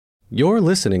You're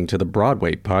listening to the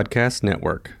Broadway Podcast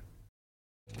Network.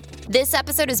 This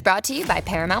episode is brought to you by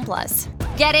Paramount Plus.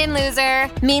 Get in, loser!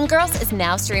 Mean Girls is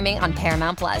now streaming on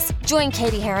Paramount Plus. Join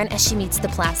Katie Heron as she meets the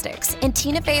plastics in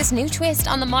Tina Fey's new twist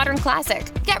on the modern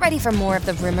classic. Get ready for more of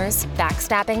the rumors,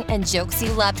 backstabbing, and jokes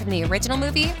you loved from the original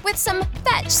movie with some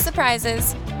fetch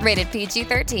surprises. Rated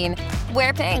PG-13.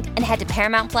 Wear pink and head to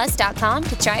ParamountPlus.com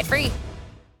to try it free.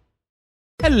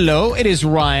 Hello, it is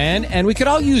Ryan, and we could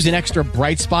all use an extra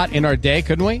bright spot in our day,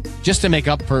 couldn't we? Just to make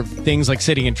up for things like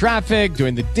sitting in traffic,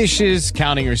 doing the dishes,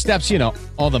 counting your steps, you know,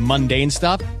 all the mundane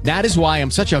stuff. That is why I'm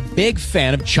such a big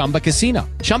fan of Chumba Casino.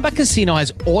 Chumba Casino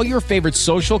has all your favorite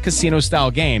social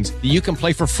casino-style games that you can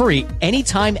play for free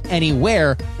anytime,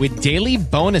 anywhere with daily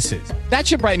bonuses. That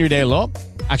should brighten your day a little.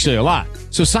 Actually, a lot.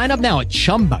 So sign up now at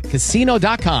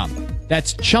ChumbaCasino.com.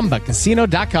 That's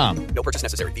ChumbaCasino.com. No purchase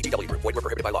necessary. VGW Group. Void where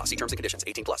prohibited by law. See terms and conditions.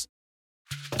 18 plus.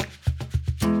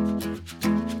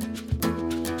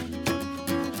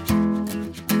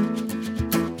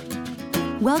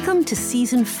 Welcome to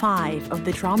Season 5 of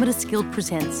the Dramatists Guild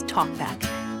Presents Talkback.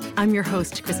 I'm your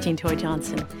host, Christine Toy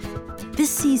Johnson. This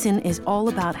season is all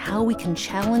about how we can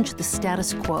challenge the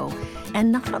status quo and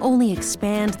not only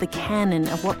expand the canon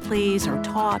of what plays are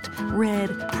taught, read,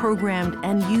 programmed,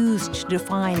 and used to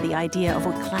define the idea of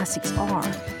what classics are,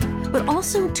 but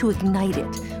also to ignite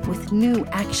it with new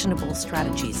actionable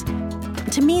strategies.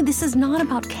 To me, this is not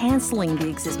about canceling the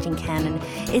existing canon.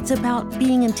 It's about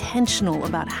being intentional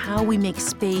about how we make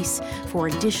space for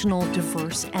additional,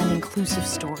 diverse, and inclusive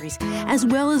stories, as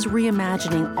well as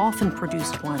reimagining often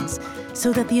produced ones,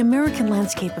 so that the American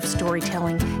landscape of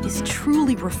storytelling is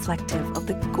truly reflective of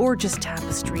the gorgeous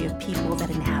tapestry of people that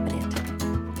inhabit it.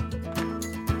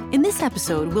 In this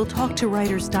episode, we'll talk to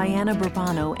writers Diana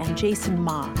Burbano and Jason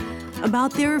Ma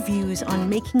about their views on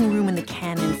making room in the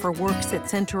canon for works that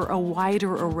center a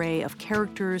wider array of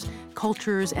characters,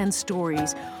 cultures, and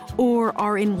stories, or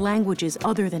are in languages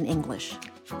other than English.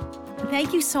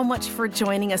 Thank you so much for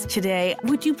joining us today.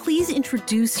 Would you please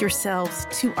introduce yourselves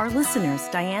to our listeners?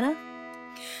 Diana?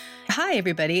 Hi,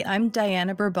 everybody. I'm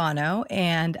Diana Burbano,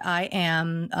 and I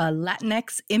am a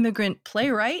Latinx immigrant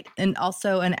playwright and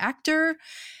also an actor.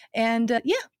 And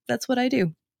that's what I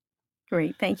do.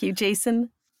 Great. Thank you. Jason?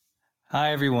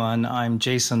 Hi, everyone. I'm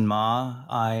Jason Ma.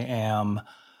 I am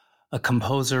a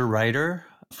composer-writer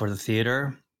for the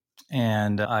theater,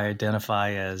 and I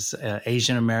identify as an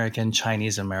Asian American,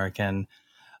 Chinese American,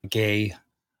 gay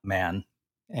man,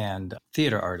 and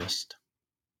theater artist.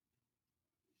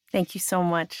 Thank you so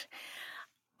much.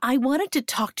 I wanted to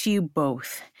talk to you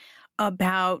both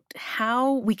about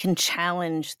how we can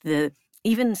challenge the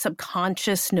even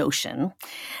subconscious notion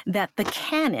that the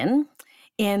canon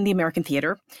in the American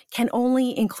theater can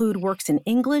only include works in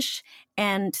English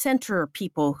and center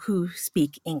people who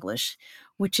speak English,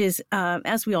 which is,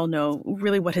 as we all know,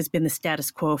 really what has been the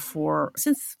status quo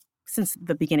since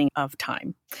the beginning of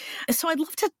time. So I'd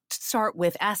love to start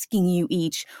with asking you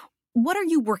each, what are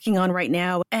you working on right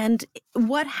now? And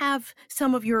what have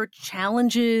some of your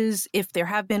challenges, if there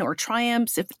have been, or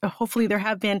triumphs, if hopefully there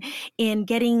have been, in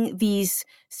getting these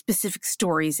specific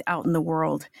stories out in the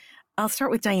world? I'll start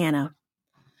with Diana.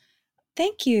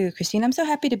 Thank you, Christine. I'm so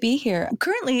happy to be here.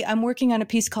 Currently, I'm working on a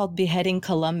piece called Beheading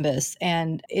Columbus,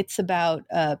 and it's about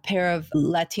a pair of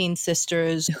Latin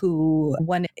sisters who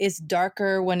one is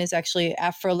darker, one is actually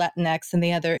Afro-Latinx, and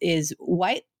the other is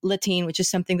white Latin, which is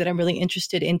something that I'm really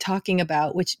interested in talking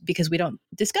about, because we don't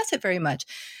discuss it very much.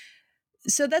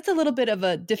 So that's a little bit of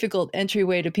a difficult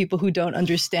entryway to people who don't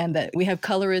understand that we have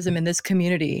colorism in this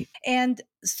community. And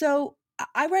so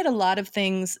I write a lot of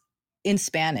things in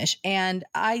Spanish, and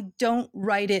I don't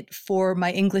write it for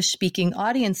my English-speaking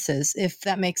audiences, if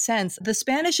that makes sense. The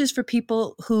Spanish is for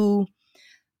people who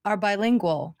are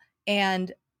bilingual,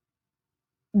 and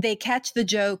they catch the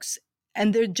jokes,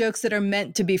 and they're jokes that are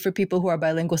meant to be for people who are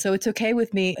bilingual. So it's okay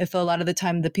with me if a lot of the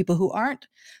time the people who aren't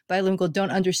bilingual don't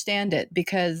understand it,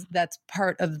 because that's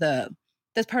part of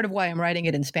why I'm writing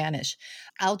it in Spanish.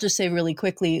 I'll just say really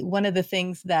quickly, one of the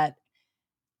things that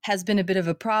has been a bit of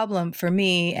a problem for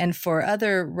me and for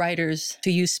other writers to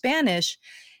use Spanish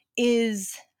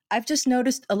is I've just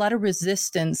noticed a lot of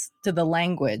resistance to the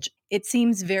language. It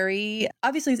seems very,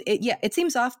 obviously, it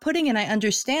seems off-putting, and I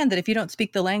understand that if you don't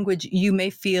speak the language, you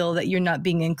may feel that you're not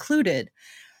being included.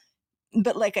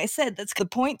 But like I said, that's the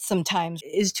point sometimes,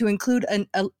 is to include an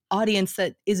audience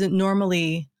that isn't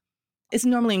normally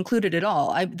included at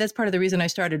all. That's part of the reason I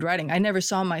started writing. I never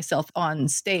saw myself on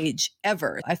stage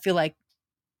ever. I feel like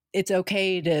it's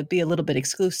okay to be a little bit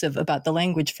exclusive about the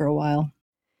language for a while.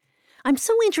 I'm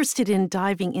so interested in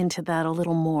diving into that a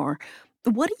little more.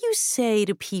 What do you say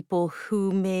to people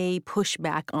who may push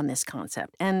back on this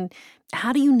concept? And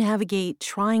how do you navigate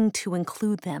trying to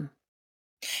include them?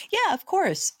 Yeah, of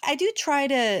course. I do try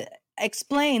to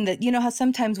explain that, how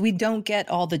sometimes we don't get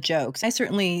all the jokes. I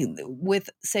certainly, with,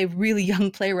 say, really young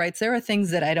playwrights, there are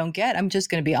things that I don't get. I'm just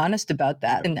going to be honest about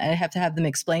that. And I have to have them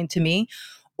explained to me.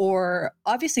 Or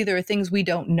obviously, there are things we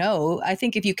don't know. I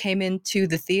think if you came into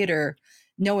the theater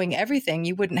knowing everything,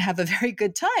 you wouldn't have a very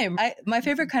good time. My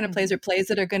favorite kind of plays are plays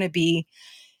that are going to be,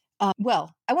 I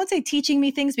won't say teaching me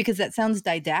things because that sounds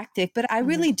didactic, but I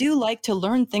really do like to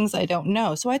learn things I don't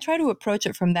know. So I try to approach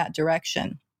it from that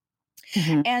direction.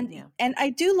 And I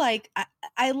do I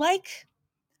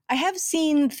have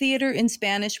seen theater in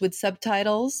Spanish with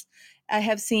subtitles. I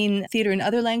have seen theater in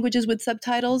other languages with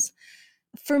subtitles.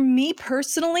 For me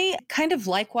personally, I kind of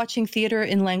like watching theater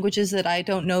in languages that I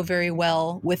don't know very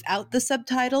well without the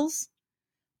subtitles.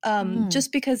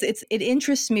 Just because it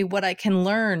interests me what I can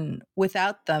learn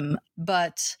without them.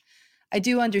 But I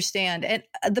do understand. And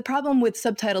the problem with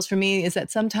subtitles for me is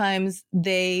that sometimes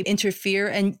they interfere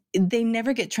and they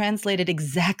never get translated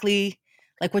exactly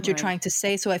like what you're trying to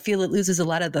say. So I feel it loses a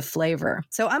lot of the flavor.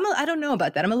 So I don't know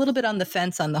about that. I'm a little bit on the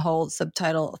fence on the whole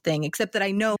subtitle thing, except that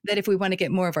I know that if we want to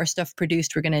get more of our stuff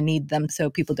produced, we're going to need them so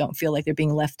people don't feel like they're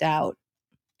being left out.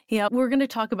 Yeah, we're going to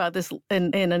talk about this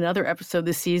in another episode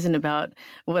this season about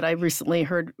what I recently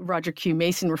heard Roger Q.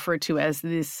 Mason refer to as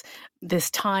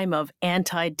this time of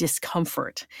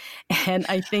anti-discomfort. And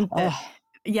I think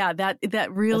that,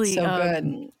 that really so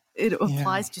good. It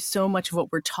applies to so much of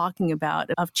what we're talking about,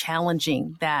 of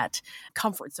challenging that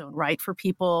comfort zone, right, for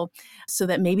people so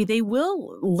that maybe they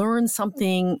will learn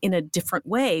something in a different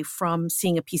way from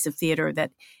seeing a piece of theater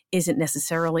that isn't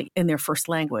necessarily in their first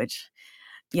language.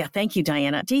 Yeah, thank you,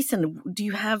 Diana. Jason, do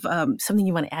you have something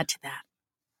you want to add to that?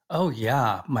 Oh,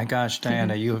 yeah. My gosh,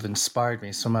 Diana, you have inspired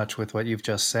me so much with what you've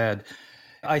just said.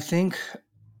 I think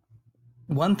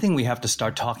one thing we have to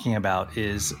start talking about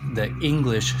is the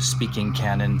English-speaking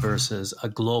canon versus a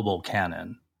global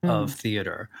canon of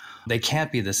theater. They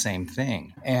can't be the same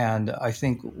thing. And I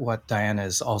think what Diana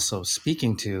is also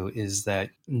speaking to is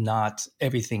that not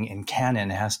everything in canon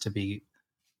has to be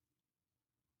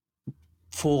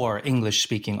for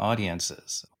English-speaking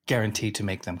audiences, guaranteed to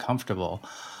make them comfortable.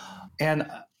 And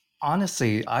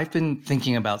honestly, I've been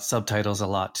thinking about subtitles a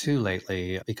lot too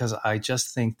lately because I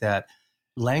just think that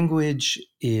language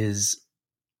is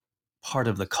part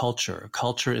of the culture.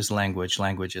 Culture is language.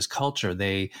 Language is culture.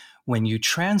 When you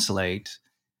translate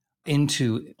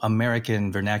into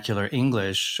American vernacular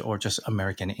English or just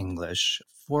American English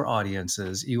for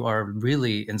audiences, you are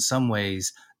really in some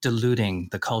ways diluting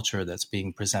the culture that's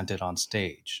being presented on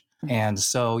stage. And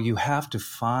so you have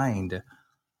to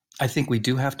I think we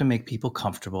do have to make people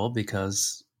comfortable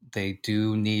because they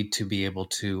do need to be able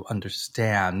to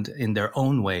understand in their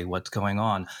own way what's going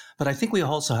on. But I think we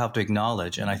also have to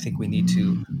acknowledge, and I think we need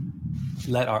to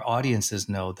let our audiences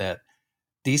know that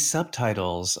these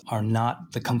subtitles are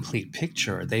not the complete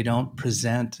picture. They don't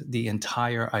present the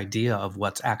entire idea of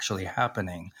what's actually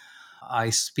happening.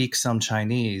 I speak some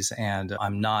Chinese and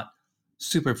I'm not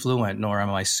super fluent, nor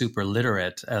am I super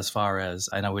literate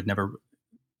and I would never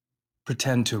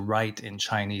pretend to write in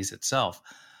Chinese itself.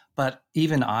 But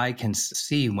even I can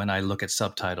see when I look at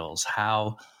subtitles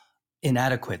how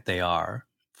inadequate they are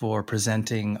for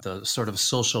presenting the sort of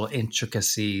social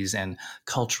intricacies and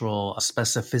cultural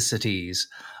specificities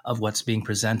of what's being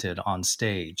presented on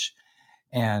stage.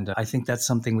 And I think that's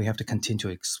something we have to continue to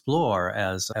explore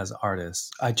as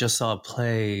artists. I just saw a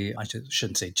play,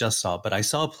 shouldn't say just saw, but I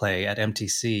saw a play at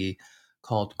MTC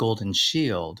called Golden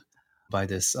Shield by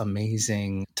this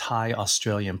amazing Thai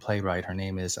Australian playwright. Her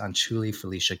name is Anchuli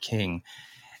Felicia King.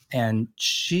 And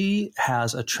she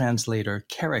has a translator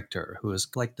character who is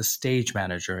like the stage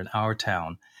manager in our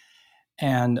town.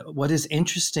 And what is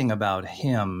interesting about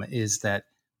him is that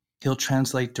he'll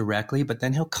translate directly, but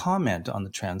then he'll comment on the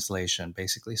translation,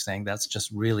 basically saying that's just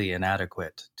really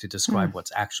inadequate to describe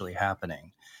what's actually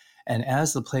happening. And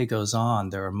as the play goes on,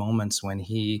 there are moments when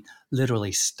he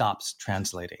literally stops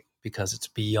translating because it's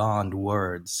beyond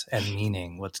words and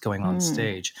meaning what's going on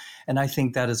stage. And I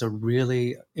think that is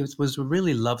it was a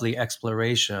really lovely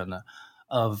exploration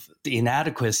of the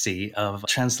inadequacy of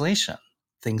translation.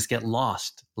 Things get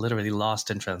lost, literally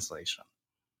lost in translation.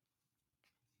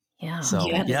 Yeah. So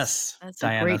yes, that's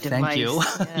Diana, thank you.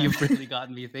 Yeah. You've really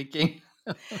gotten me thinking.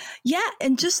 Yeah.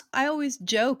 And I always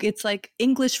joke, it's like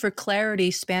English for clarity,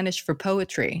 Spanish for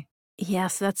poetry.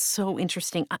 Yes, that's so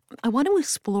interesting. I want to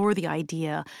explore the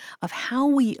idea of how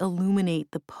we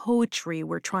illuminate the poetry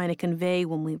we're trying to convey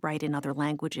when we write in other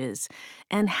languages,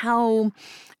 and how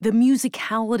the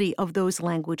musicality of those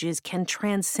languages can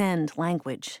transcend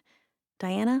language.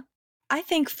 Diana? I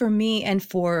think for me and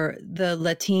for the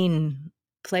Latin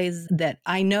plays that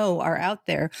I know are out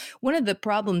there, one of the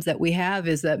problems that we have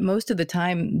is that most of the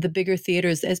time, the bigger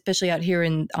theaters, especially out here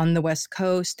on the West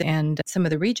Coast and some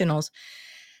of the regionals,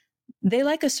 they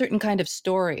like a certain kind of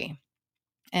story.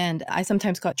 And I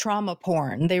sometimes call it trauma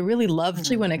porn. They really love,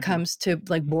 especially when it comes to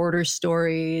like border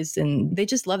stories, and they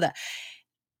just love that.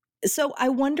 So I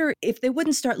wonder if they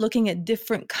wouldn't start looking at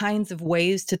different kinds of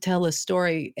ways to tell a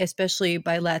story, especially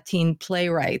by Latin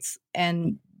playwrights,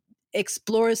 and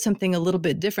explore something a little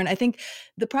bit different. I think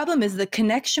the problem is the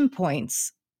connection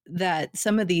points that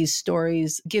some of these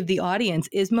stories give the audience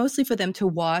is mostly for them to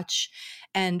watch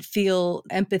and feel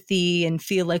empathy and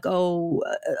feel like,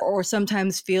 or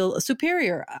sometimes feel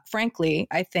superior, frankly,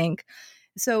 I think.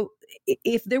 So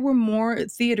if there were more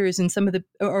theaters in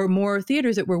or more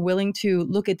theaters that were willing to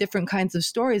look at different kinds of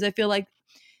stories, I feel like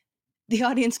the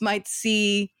audience might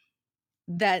see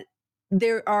that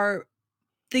there are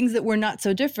things that we're not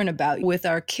so different about with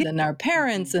our kids and our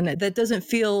parents, and that doesn't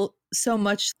feel so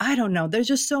much, I don't know, there's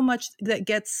just so much that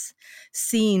gets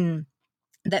seen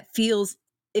that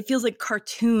it feels like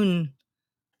cartoon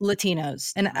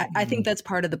Latinos. And I think that's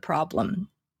part of the problem.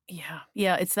 Yeah.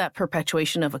 Yeah. It's that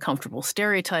perpetuation of a comfortable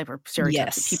stereotype or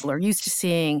stereotypes that Yes. people are used to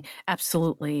seeing.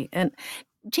 Absolutely. And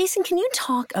Jason, can you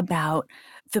talk about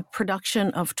the production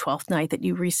of Twelfth Night that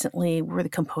you recently were the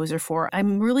composer for? I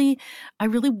really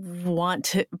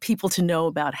want people to know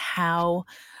about how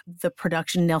the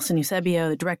production, Nelson Eusebio,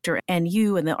 the director, and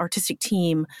you and the artistic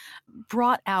team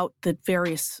brought out the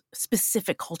various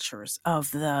specific cultures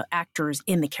of the actors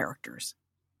in the characters.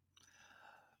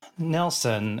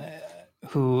 Nelson,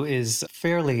 who is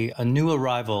fairly a new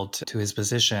arrival to his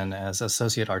position as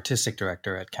Associate Artistic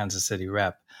Director at Kansas City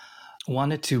Rep,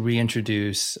 wanted to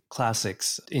reintroduce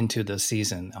classics into the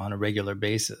season on a regular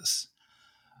basis.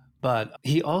 But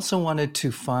he also wanted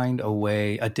to find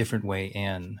a different way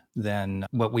in than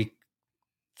what we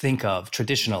think of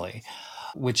traditionally,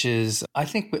 which is, I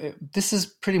think this is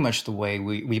pretty much the way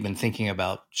we've been thinking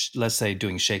about, let's say,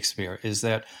 doing Shakespeare, is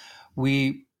that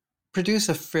we produce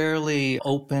a fairly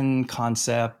open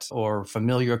concept or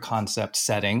familiar concept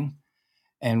setting,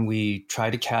 and we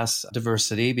try to cast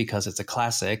diversity because it's a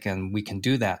classic and we can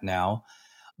do that now.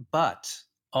 But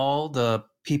all the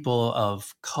people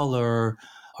of color,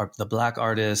 or the Black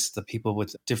artists, the people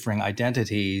with differing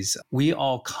identities, we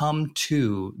all come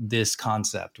to this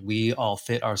concept. We all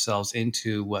fit ourselves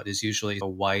into what is usually a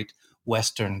white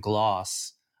Western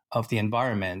gloss of the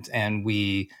environment, and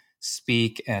we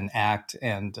speak and act,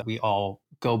 and we all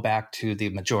go back to the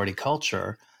majority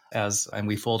culture and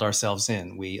we fold ourselves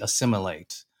in, we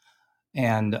assimilate.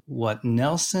 And what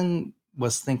Nelson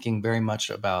was thinking very much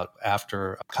about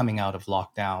after coming out of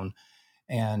lockdown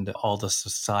and all the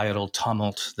societal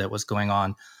tumult that was going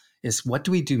on is, what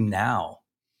do we do now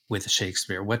with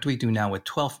Shakespeare? What do we do now with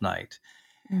Twelfth Night?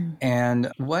 And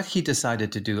what he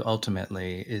decided to do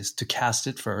ultimately is to cast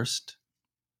it first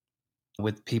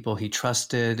with people he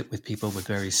trusted, with people with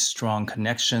very strong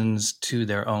connections to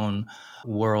their own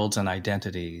worlds and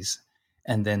identities.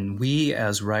 And then we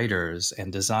as writers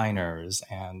and designers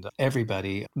and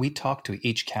everybody, we talk to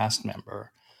each cast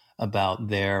member about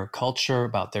their culture,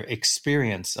 about their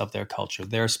experience of their culture,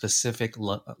 their specific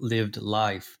lived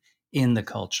life in the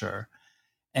culture.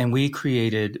 And we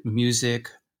created music,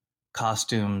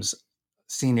 costumes,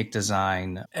 scenic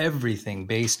design, everything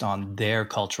based on their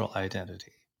cultural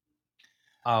identity.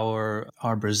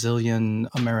 Our Brazilian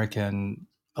American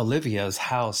Olivia's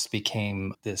house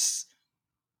became this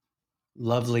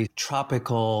lovely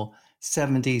tropical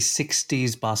 70s,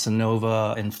 60s bossa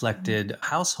nova inflected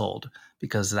household,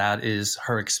 because that is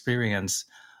her experience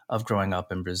of growing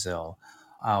up in Brazil.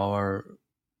 Our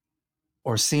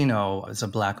Orsino is a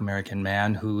Black American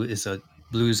man who is a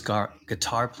blues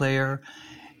guitar player,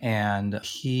 and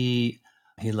he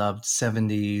loved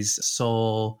 70s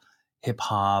soul, hip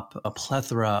hop, a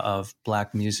plethora of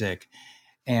Black music.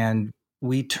 And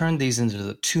we turned these into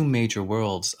the two major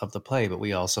worlds of the play, but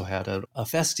we also had a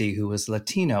Festi who was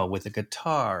Latino with a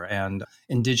guitar and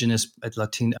an indigenous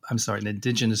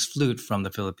flute from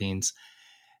the Philippines.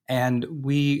 And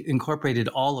we incorporated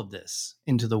all of this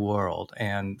into the world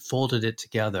and folded it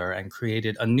together and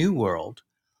created a new world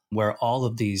where all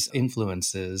of these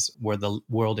influences were the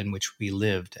world in which we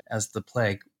lived as the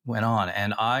play went on.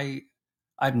 And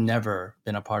I've never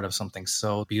been a part of something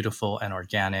so beautiful and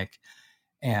organic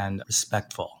and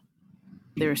respectful.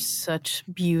 There's such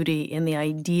beauty in the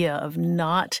idea of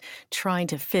not trying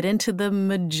to fit into the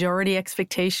majority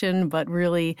expectation, but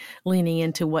really leaning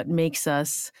into what makes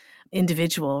us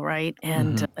individual, right?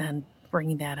 And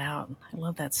bringing that out. I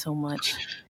love that so much.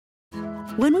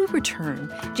 When we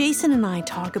return, Jason and I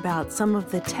talk about some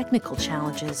of the technical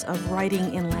challenges of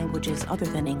writing in languages other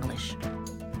than English.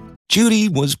 Judy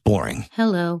was boring.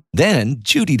 Hello. Then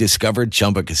Judy discovered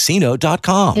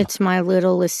ChumbaCasino.com. It's my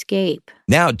little escape.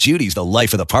 Now Judy's the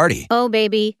life of the party. Oh,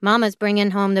 baby, mama's bringing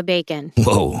home the bacon.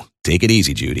 Whoa, take it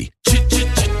easy, Judy.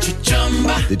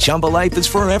 The Chumba life is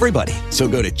for everybody. So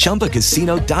go to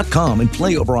ChumbaCasino.com and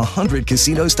play over 100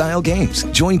 casino-style games.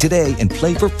 Join today and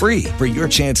play for free for your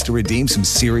chance to redeem some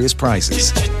serious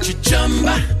prizes.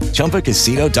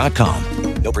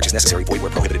 ChumbaCasino.com. No purchase necessary. Void where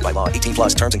prohibited by law. 18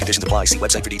 plus terms and conditions apply. See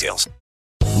website for details.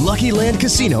 Lucky Land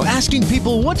Casino, asking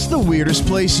people, what's the weirdest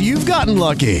place you've gotten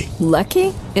lucky?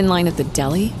 Lucky? In line at the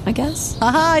deli, I guess?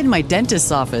 Aha, in my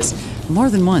dentist's office. More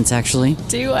than once, actually.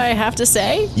 Do I have to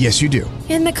say? Yes, you do.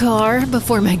 In the car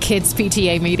before my kids'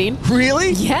 PTA meeting.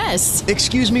 Really? Yes.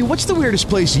 Excuse me, what's the weirdest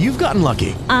place you've gotten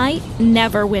lucky? I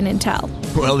never win and tell.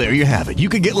 Well, there you have it. You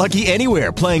can get lucky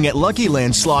anywhere, playing at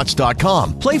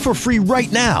LuckyLandSlots.com. Play for free right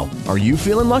now. Are you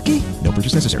feeling lucky? No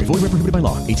purchase necessary. Void where prohibited by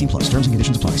law. 18 plus. Terms and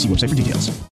conditions apply. See website for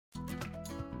details.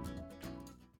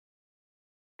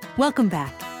 Welcome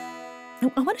back.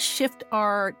 I want to shift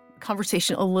our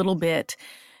conversation a little bit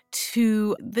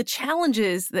to the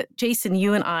challenges that Jason,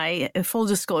 you and I, full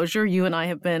disclosure, you and I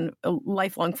have been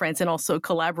lifelong friends and also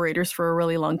collaborators for a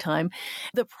really long time.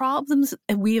 The problems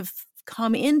we have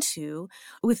come into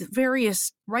with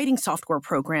various writing software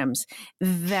programs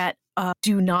that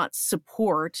do not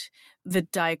support the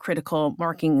diacritical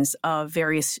markings of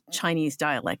various Chinese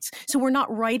dialects. So we're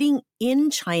not writing in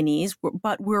Chinese,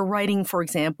 but we're writing, for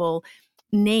example,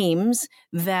 names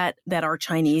that are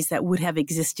Chinese that would have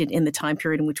existed in the time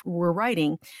period in which we're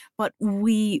writing, but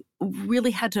we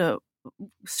really had to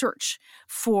search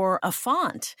for a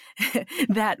font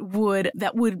that would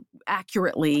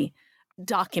accurately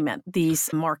document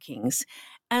these markings.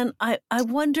 And I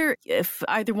wonder if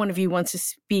either one of you wants to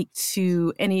speak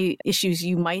to any issues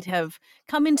you might have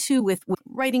come into with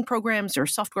writing programs or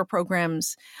software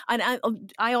programs. And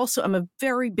I also am a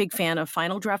very big fan of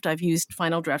Final Draft. I've used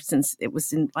Final Draft since it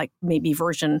was in like maybe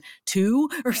version 2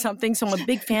 or something. So I'm a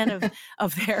big fan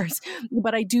of theirs.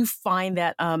 But I do find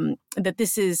that that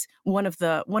this is one of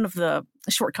the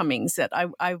shortcomings that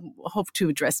I hope to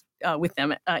address with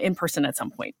them in person at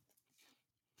some point.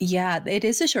 Yeah, it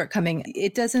is a shortcoming.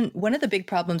 It doesn't, one of the big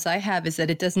problems I have is that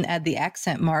it doesn't add the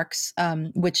accent marks,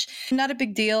 which not a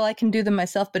big deal. I can do them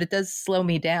myself, but it does slow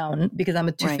me down because I'm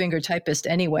a two-finger typist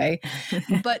anyway.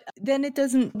 But then it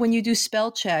doesn't, when you do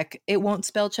spell check, it won't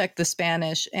spell check the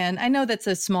Spanish. And I know that's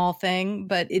a small thing,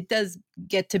 but it does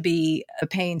get to be a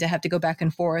pain to have to go back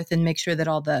and forth and make sure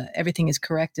that everything is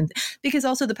correct. And because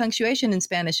also the punctuation in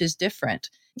Spanish is different.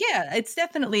 Yeah, it's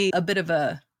definitely a bit of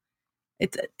a,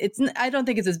 It's. I don't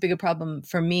think it's as big a problem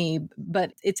for me,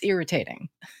 but it's irritating.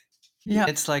 Yeah,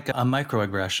 it's like a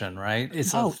microaggression, right?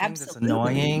 It's a thing absolutely. that's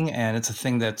annoying, and it's a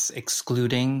thing that's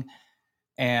excluding.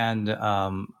 And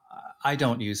I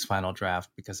don't use Final Draft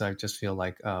because I just feel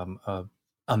like a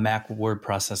Mac word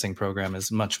processing program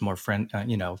is much more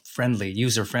friendly,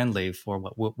 user friendly for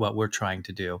what we're trying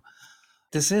to do.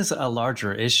 This is a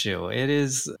larger issue.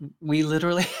 We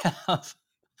literally have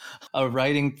a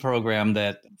writing program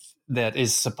that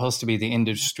is supposed to be the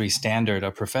industry standard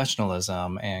of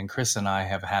professionalism. And Chris and I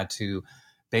have had to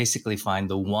basically find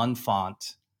the one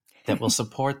font that will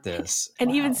support this.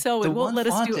 And even so, it won't let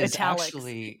us do italics.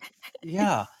 Actually,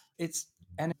 yeah,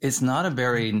 it's not a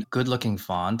very good looking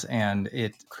font, and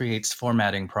it creates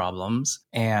formatting problems.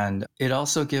 And it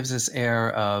also gives this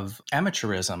air of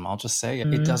amateurism. I'll just say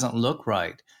it doesn't look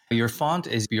right. Your font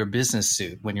is your business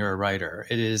suit when you're a writer.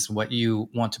 It is what you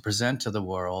want to present to the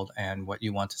world and what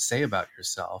you want to say about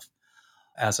yourself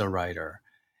as a writer.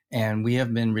 And we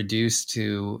have been reduced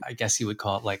to, I guess you would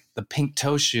call it like the pink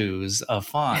toe shoes of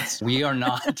fonts. We are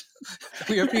not,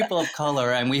 we are people of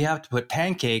color, and we have to put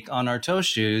pancake on our toe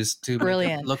shoes to make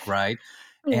it look right.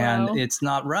 Wow. And it's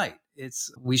not right.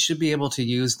 We should be able to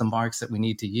use the marks that we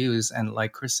need to use. And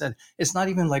like Chris said, it's not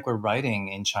even like we're writing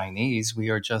in Chinese. We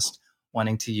are just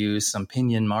wanting to use some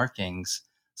pinyin markings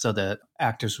so that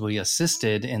actors will be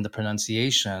assisted in the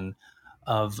pronunciation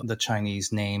of the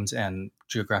Chinese names and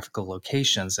geographical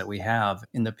locations that we have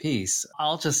in the piece.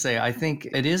 I'll just say, I think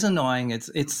it is annoying.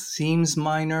 It seems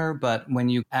minor, but when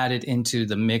you add it into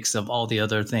the mix of all the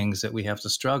other things that we have to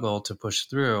struggle to push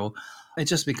through, it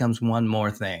just becomes one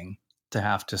more thing. to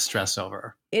have to stress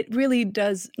over. It really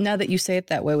does, now that you say it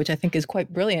that way, which I think is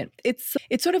quite brilliant. It's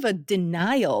sort of a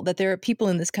denial that there are people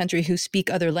in this country who speak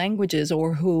other languages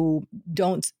or who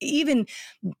don't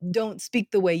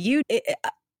speak the way you.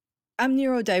 I'm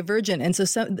neurodivergent. And so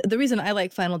the reason I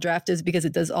like Final Draft is because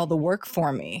it does all the work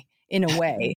for me in a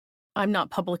way. I'm not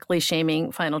publicly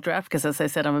shaming Final Draft because, as I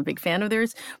said, I'm a big fan of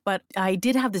theirs. But I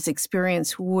did have this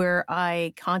experience where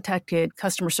I contacted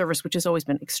customer service, which has always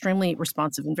been extremely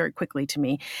responsive and very quickly to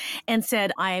me, and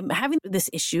said, I'm having this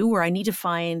issue where I need to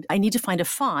find a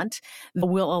font that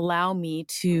will allow me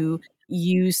to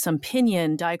use some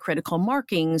pinyin diacritical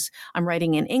markings. I'm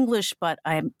writing in English, but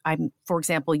I'm, for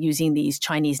example, using these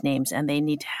Chinese names and they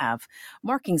need to have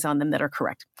markings on them that are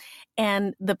correct.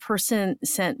 And the person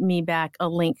sent me back a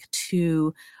link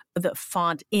to the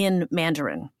font in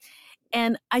Mandarin.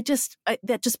 And that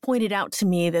just pointed out to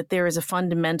me that there is a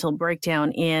fundamental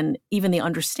breakdown in even the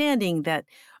understanding that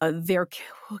there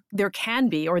can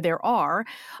be, or there are,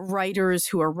 writers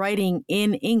who are writing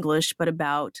in English, but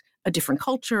about a different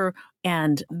culture.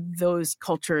 And those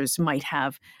cultures might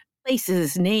have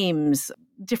places, names,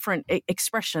 different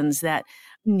expressions that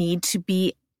need to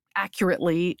be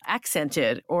accurately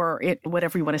accented, or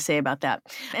whatever you want to say about that.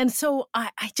 And so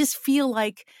I just feel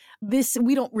like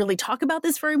we don't really talk about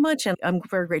this very much. And I'm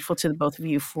very grateful to the both of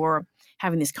you for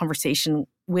having this conversation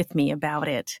with me about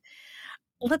it.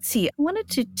 Let's see. Let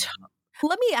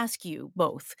me ask you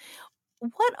both,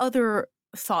 what other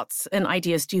thoughts and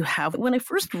ideas do you have? When I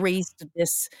first raised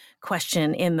this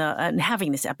question and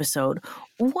having this episode,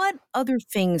 what other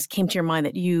things came to your mind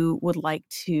that you would like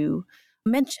to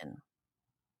mention?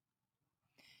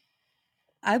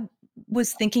 I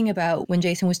was thinking about when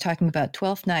Jason was talking about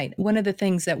 12th Night. One of the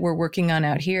things that we're working on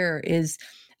out here is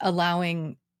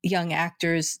allowing young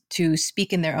actors to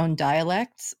speak in their own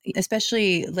dialects,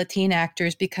 especially Latin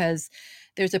actors, because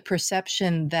there's a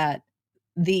perception that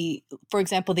for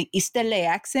example, the Istele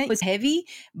accent was heavy,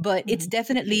 but it's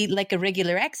definitely like a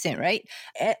regular accent, right?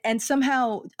 And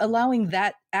somehow allowing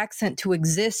that accent to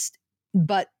exist,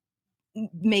 but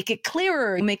make it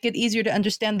clearer, make it easier to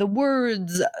understand the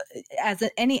words as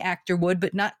any actor would,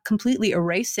 but not completely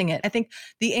erasing it. I think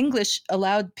the English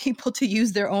allowed people to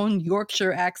use their own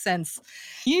Yorkshire accents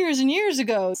years and years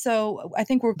ago. So I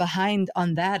think we're behind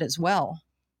on that as well.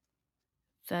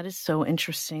 That is so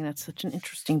interesting. That's such an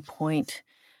interesting point.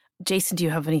 Jason, do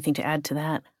you have anything to add to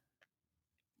that?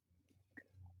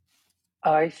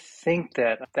 I think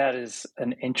that is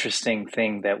an interesting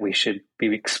thing that we should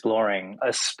be exploring,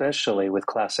 especially with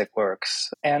classic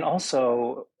works. And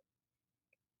also,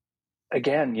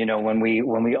 again, when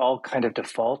we all kind of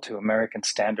default to American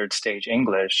Standard Stage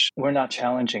English, we're not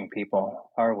challenging people,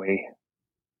 are we?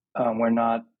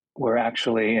 We're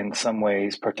actually in some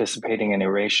ways participating in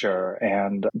erasure,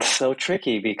 and it's so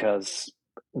tricky because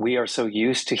we are so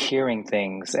used to hearing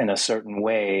things in a certain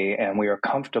way and we are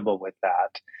comfortable with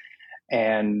that.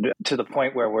 And to the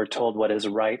point where we're told what is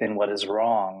right and what is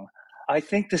wrong. I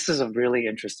think this is a really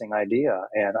interesting idea.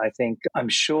 And I'm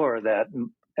sure that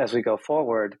as we go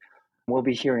forward, we'll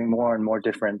be hearing more and more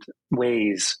different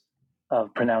ways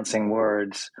of pronouncing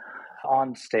words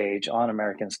on stage, on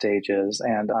American stages.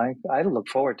 And I look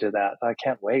forward to that. I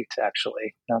can't wait,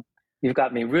 actually. You've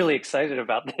got me really excited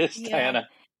about this, Diana.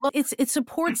 Well, it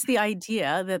supports the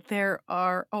idea that there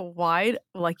are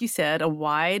like you said, a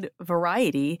wide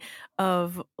variety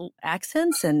of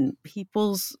accents and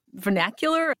people's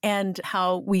vernacular and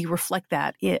how we reflect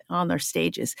that on their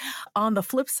stages. On the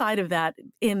flip side of that,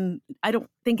 I don't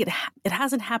think it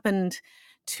hasn't happened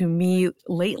to me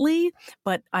lately,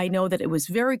 but I know that it was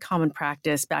very common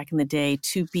practice back in the day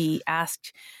to be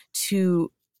asked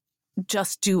to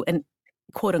just do an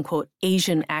quote unquote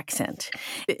Asian accent.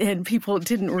 And people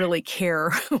didn't really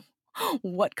care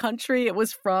what country it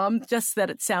was from, just that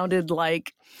it sounded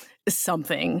like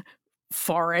something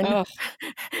foreign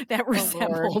that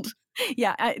resembled.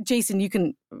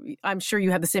 Jason, I'm sure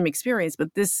you had the same experience, but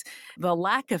the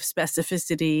lack of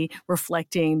specificity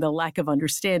reflecting the lack of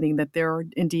understanding that there are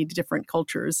indeed different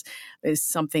cultures is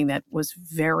something that was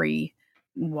very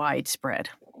widespread.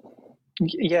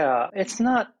 Yeah,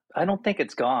 I don't think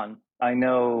it's gone. I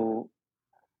know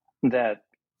that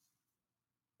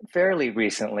fairly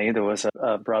recently there was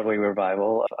a Broadway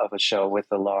revival of a show with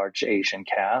a large Asian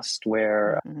cast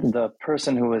where the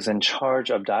person who was in charge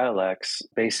of dialects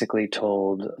basically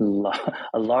told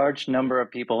a large number of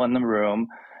people in the room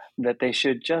that they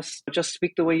should just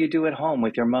speak the way you do at home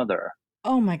with your mother.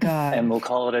 Oh my God. And we'll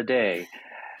call it a day.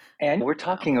 And we're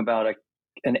talking about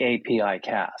an API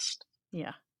cast.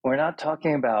 Yeah. We're not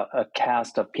talking about a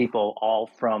cast of people all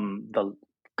from the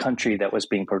country that was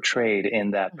being portrayed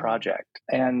in that project.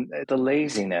 And the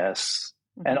laziness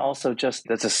and also just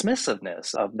the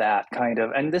dismissiveness of that kind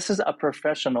of, and this is a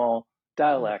professional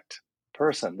dialect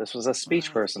person. This was a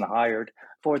speech person hired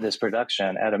for this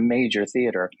production at a major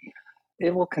theater.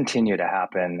 It will continue to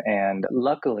happen. And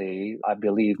luckily, I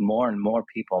believe more and more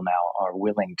people now are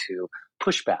willing to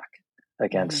push back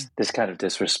against this kind of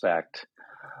disrespect.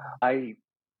 I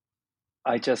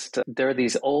just, there are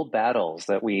these old battles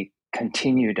that we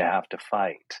continue to have to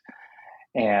fight.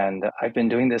 And I've been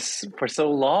doing this for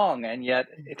so long, and yet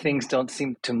things don't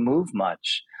seem to move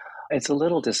much. It's a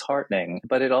little disheartening,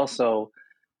 but it also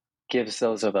gives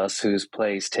those of us whose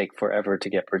plays take forever to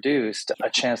get produced a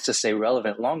chance to stay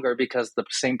relevant longer, because the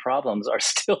same problems are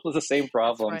still the same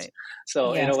problems. Right.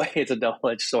 So in a way, it's a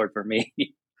double-edged sword for me.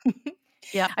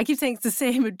 Yeah, I keep saying it's the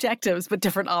same objectives, but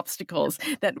different obstacles,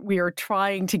 that we are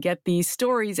trying to get these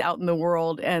stories out in the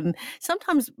world. And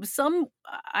sometimes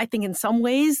I think in some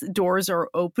ways, doors are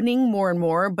opening more and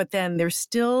more, but then there's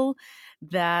still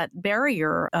that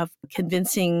barrier of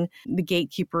convincing the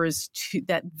gatekeepers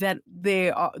that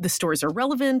the stories are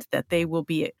relevant, that they will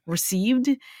be received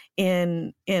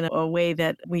in a way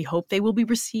that we hope they will be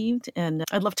received. And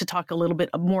I'd love to talk a little bit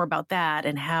more about that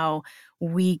and how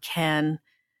we can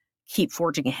keep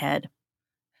forging ahead.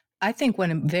 I think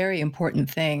one very important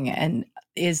thing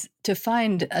is to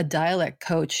find a dialect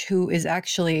coach who is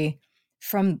actually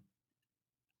from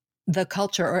the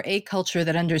culture, or a culture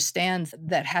that understands,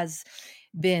 that has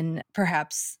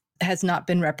not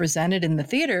been represented in the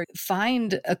theater.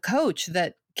 Find a coach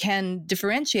that can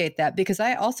differentiate that, because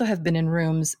I also have been in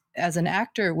rooms as an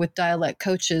actor with dialect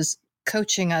coaches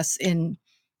coaching us in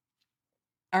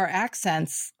our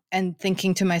accents and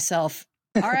thinking to myself,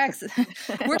 our accent,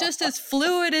 we're just as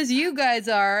fluid as you guys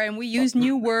are, and we use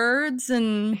new words,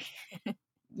 and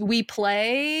we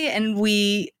play, and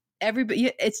everybody.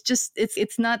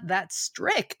 It's not that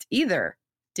strict either.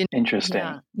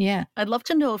 Interesting. Yeah. I'd love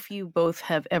to know if you both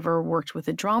have ever worked with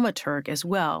a dramaturg as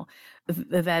well,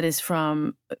 that is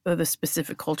from the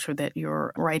specific culture that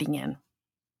you're writing in.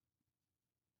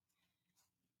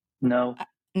 No.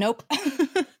 Nope.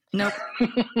 Nope.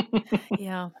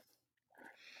 Yeah.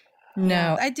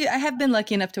 No, I do. I have been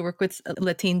lucky enough to work with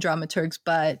Latin dramaturgs,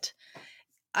 but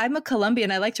I'm a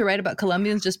Colombian. I like to write about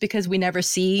Colombians just because we never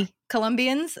see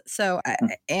Colombians. So,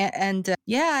 I've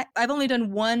only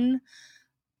done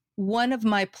one of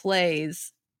my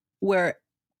plays where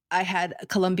I had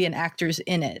Colombian actors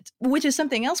in it, which is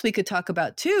something else we could talk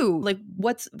about too. Like,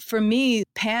 what's for me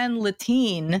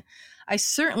pan-Latin? I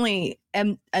certainly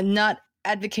am not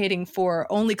advocating for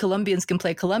only Colombians can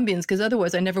play Colombians, because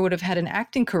otherwise I never would have had an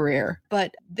acting career.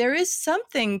 But there is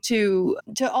something to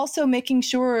also making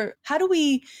sure, how do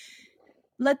we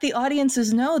let the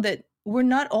audiences know that we're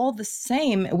not all the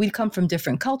same? We come from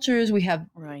different cultures. We have,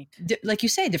 like you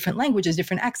say, different languages,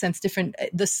 different accents,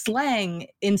 the slang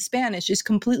in Spanish is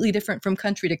completely different from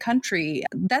country to country.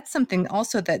 That's something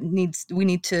also that we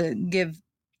need to give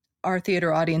our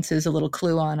theater audiences a little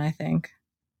clue on, I think.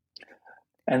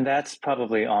 And that's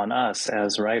probably on us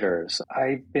as writers.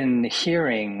 I've been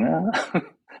hearing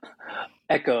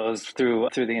echoes through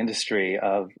the industry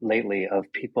lately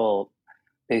of people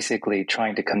basically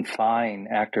trying to confine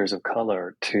actors of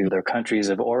color to their countries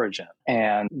of origin.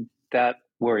 And that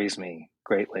worries me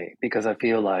greatly, because I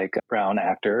feel like brown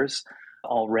actors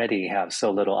already have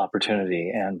so little opportunity.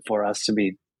 And for us to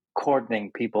be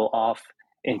cordoning people off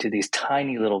into these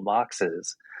tiny little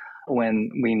boxes when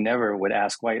we never would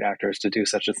ask white actors to do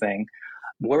such a thing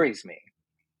worries me.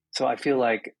 So I feel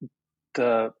like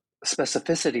the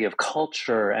specificity of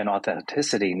culture and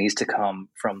authenticity needs to come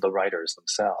from the writers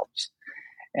themselves,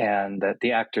 and that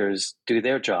the actors do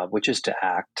their job, which is to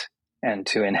act and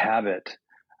to inhabit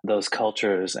those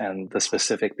cultures and the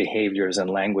specific behaviors and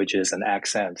languages and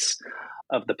accents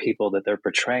of the people that they're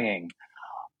portraying.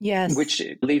 Yes. Which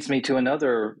leads me to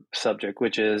another subject,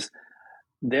 which is,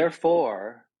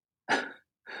 therefore,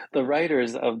 the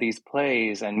writers of these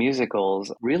plays and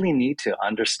musicals really need to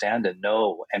understand and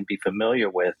know and be familiar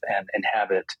with and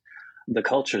inhabit the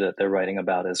culture that they're writing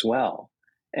about as well.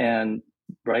 And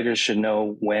writers should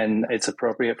know when it's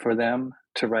appropriate for them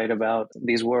to write about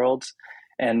these worlds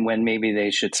and when maybe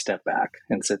they should step back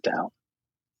and sit down.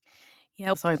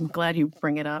 Yeah, so I'm glad you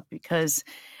bring it up, because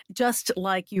just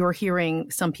like you're hearing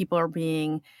some people are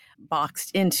being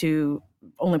boxed into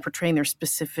only portraying their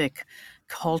specific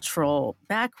cultural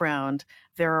background,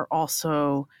 there are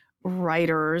also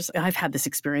writers, I've had this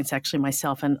experience actually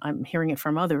myself, and I'm hearing it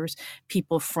from others,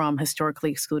 people from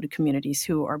historically excluded communities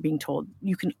who are being told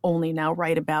you can only now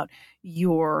write about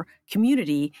your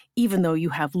community, even though you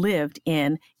have lived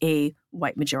in a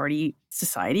white majority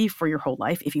society for your whole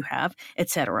life, if you have,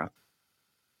 etc.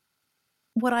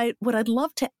 What I'd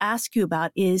love to ask you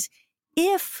about is,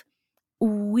 if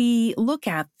we look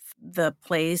at the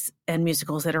plays and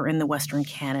musicals that are in the Western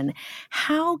canon,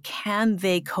 how can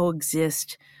they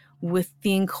coexist with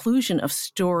the inclusion of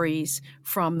stories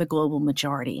from the global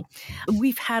majority?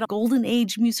 We've had golden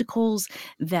age musicals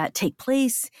that take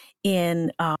place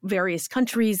in various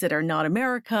countries that are not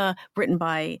America, written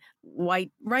by white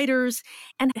writers.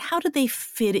 And how do they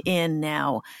fit in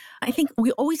now? I think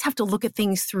we always have to look at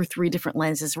things through three different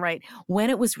lenses, right?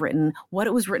 When it was written, what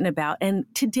it was written about, and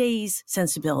today's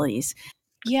sensibilities.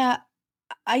 Yeah,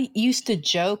 I used to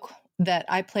joke that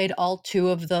I played all two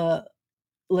of the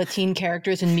Latin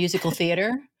characters in musical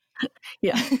theater.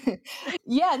 Yeah.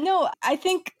 Yeah, no, I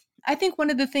think one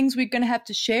of the things we're going to have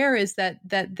to share is that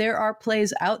there are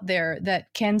plays out there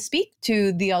that can speak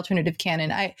to the alternative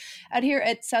canon. Out here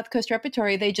at South Coast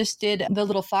Repertory, they just did The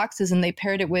Little Foxes, and they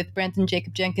paired it with Branton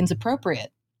Jacob Jenkins'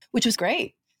 Appropriate, which was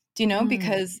great,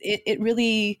 because it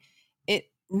really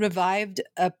revived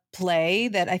a play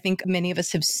that I think many of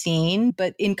us have seen,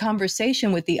 but in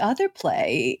conversation with the other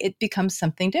play, it becomes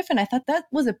something different. I thought that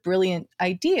was a brilliant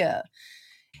idea.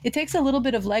 It takes a little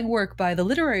bit of legwork by the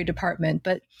literary department,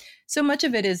 but so much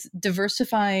of it is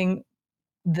diversifying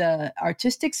the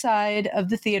artistic side of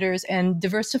the theaters and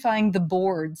diversifying the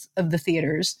boards of the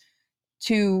theaters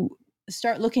to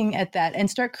start looking at that and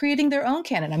start creating their own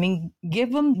canon. I mean,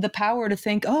 give them the power to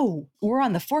think, oh, we're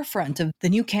on the forefront of the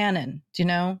new canon,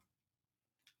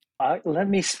 Let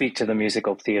me speak to the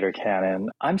musical theater canon.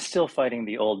 I'm still fighting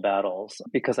the old battles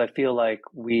because I feel like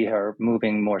we are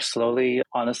moving more slowly.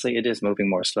 Honestly, it is moving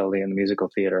more slowly in the musical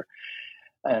theater.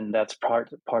 And that's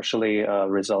partially a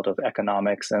result of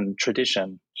economics and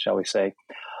tradition, shall we say.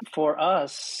 For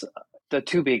us, the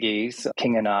two biggies,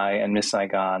 King and I and Miss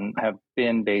Saigon, have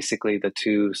been basically the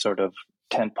two sort of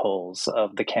tentpoles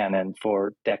of the canon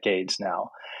for decades now.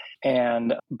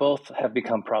 And both have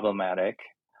become problematic.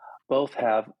 Both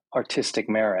have artistic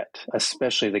merit,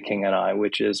 especially The King and I,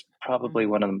 which is probably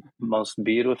one of the most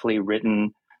beautifully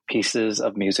written pieces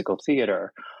of musical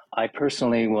theater. I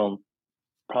personally will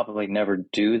probably never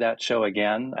do that show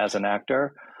again as an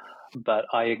actor, but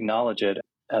I acknowledge it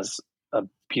as a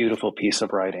beautiful piece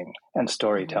of writing and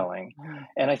storytelling.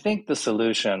 And I think the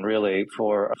solution really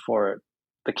for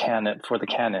the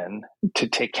canon to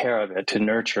take care of it, to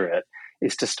nurture it,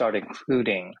 is to start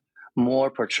including more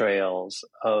portrayals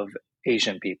of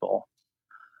Asian people,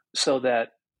 so that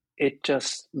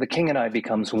The King and I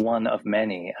becomes one of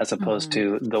many, as opposed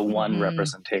to the one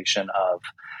representation of.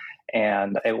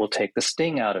 And it will take the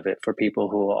sting out of it for people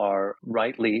who are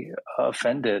rightly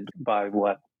offended by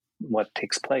what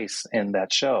takes place in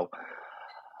that show.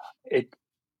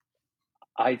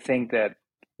 I think that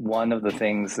one of the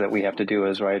things that we have to do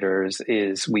as writers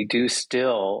is we do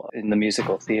still, in the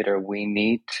musical theater, we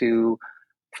need to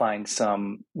find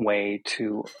some way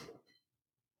to,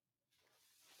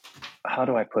 how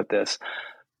do I put this?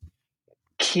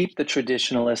 Keep the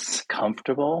traditionalists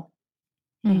comfortable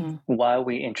while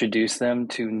we introduce them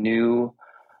to new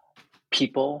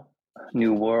people,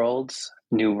 new worlds,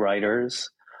 new writers.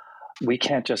 We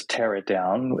can't just tear it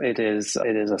down. It is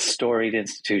a storied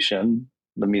institution,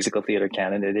 the musical theater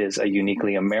canon. It is a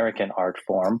uniquely American art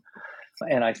form.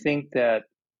 And I think that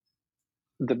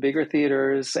the bigger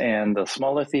theaters and the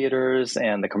smaller theaters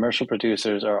and the commercial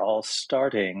producers are all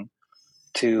starting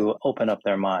to open up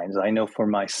their minds. I know for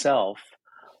myself,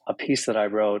 a piece that I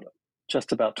wrote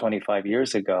just about 25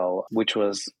 years ago, which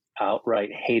was outright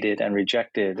hated and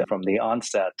rejected from the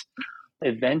onset,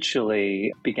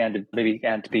 eventually began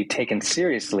to be taken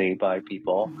seriously by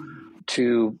people,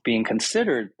 to being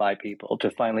considered by people,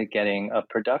 to finally getting a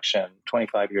production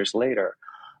 25 years later.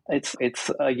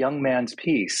 It's a young man's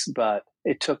piece, but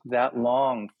it took that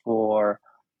long for,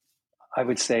 I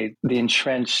would say, the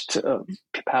entrenched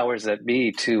powers that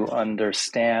be to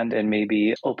understand and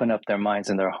maybe open up their minds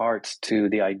and their hearts to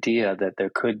the idea that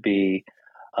there could be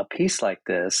a piece like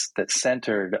this that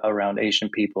centered around Asian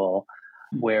people,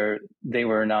 where they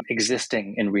were not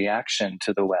existing in reaction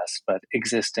to the West, but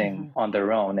existing on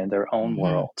their own in their own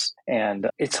worlds. And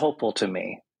it's hopeful to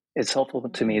me. It's hopeful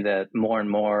to me that more and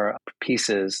more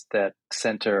pieces that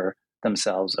center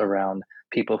themselves around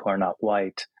people who are not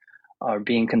white are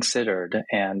being considered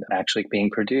and actually being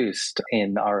produced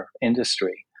in our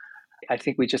industry. I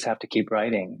think we just have to keep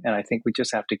writing, and I think we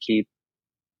just have to keep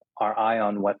our eye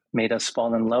on what made us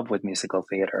fall in love with musical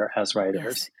theater as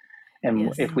writers.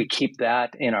 And if we keep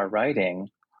that in our writing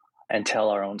and tell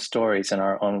our own stories in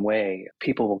our own way,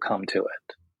 people will come to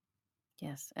it.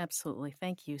 Yes, absolutely.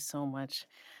 Thank you so much.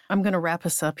 I'm going to wrap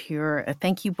us up here.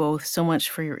 Thank you both so much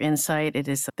for your insight. It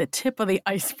is the tip of the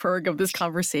iceberg of this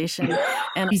conversation.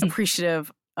 And I'm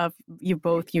appreciative of you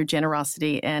both, your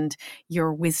generosity and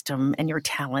your wisdom and your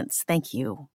talents. Thank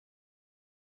you.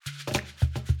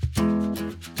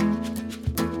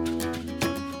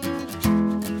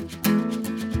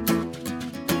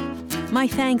 My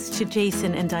thanks to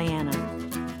Jason and Diana.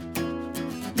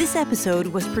 This episode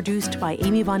was produced by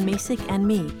Amy Von Masick and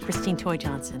me, Christine Toy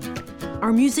Johnson.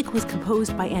 Our music was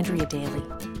composed by Andrea Daly.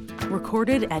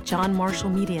 Recorded at John Marshall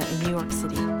Media in New York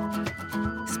City.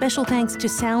 Special thanks to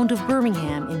Sound of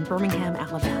Birmingham in Birmingham,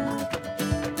 Alabama.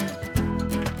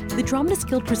 The Dramatist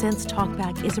Guild Presents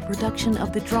Talkback is a production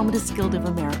of the Dramatist Guild of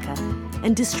America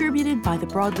and distributed by the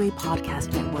Broadway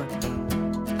Podcast Network.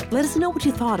 Let us know what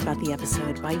you thought about the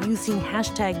episode by using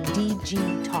hashtag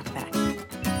 #DGTalkback.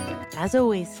 As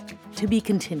always, to be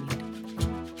continued.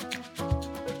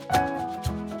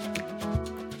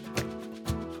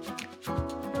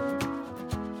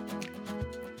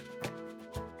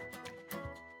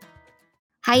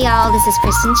 Hi, y'all. This is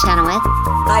Kristen Chenoweth.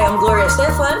 Hi, I'm Gloria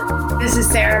Stefan. This is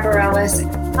Sarah Bareilles.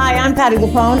 Hi, I'm Patty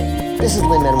LuPone. This is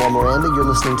Lin-Manuel Miranda. You're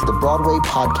listening to the Broadway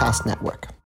Podcast Network.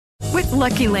 With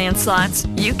Lucky Land Slots,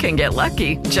 you can get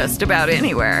lucky just about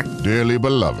anywhere. Dearly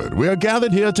beloved, we are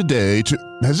gathered here today to...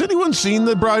 Has anyone seen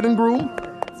the bride and groom?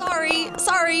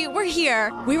 Sorry, we're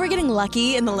here. We were getting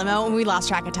lucky in the limo and we lost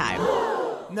track of time.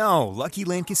 No, Lucky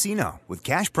Land Casino, with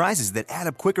cash prizes that add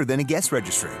up quicker than a guest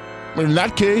registry. In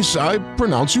that case, I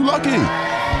pronounce you lucky.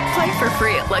 Play for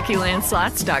free at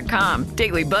LuckyLandSlots.com.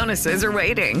 Daily bonuses are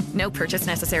waiting. No purchase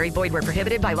necessary. Void where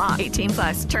prohibited by law.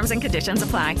 18+. Terms and conditions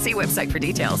apply. See website for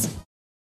details.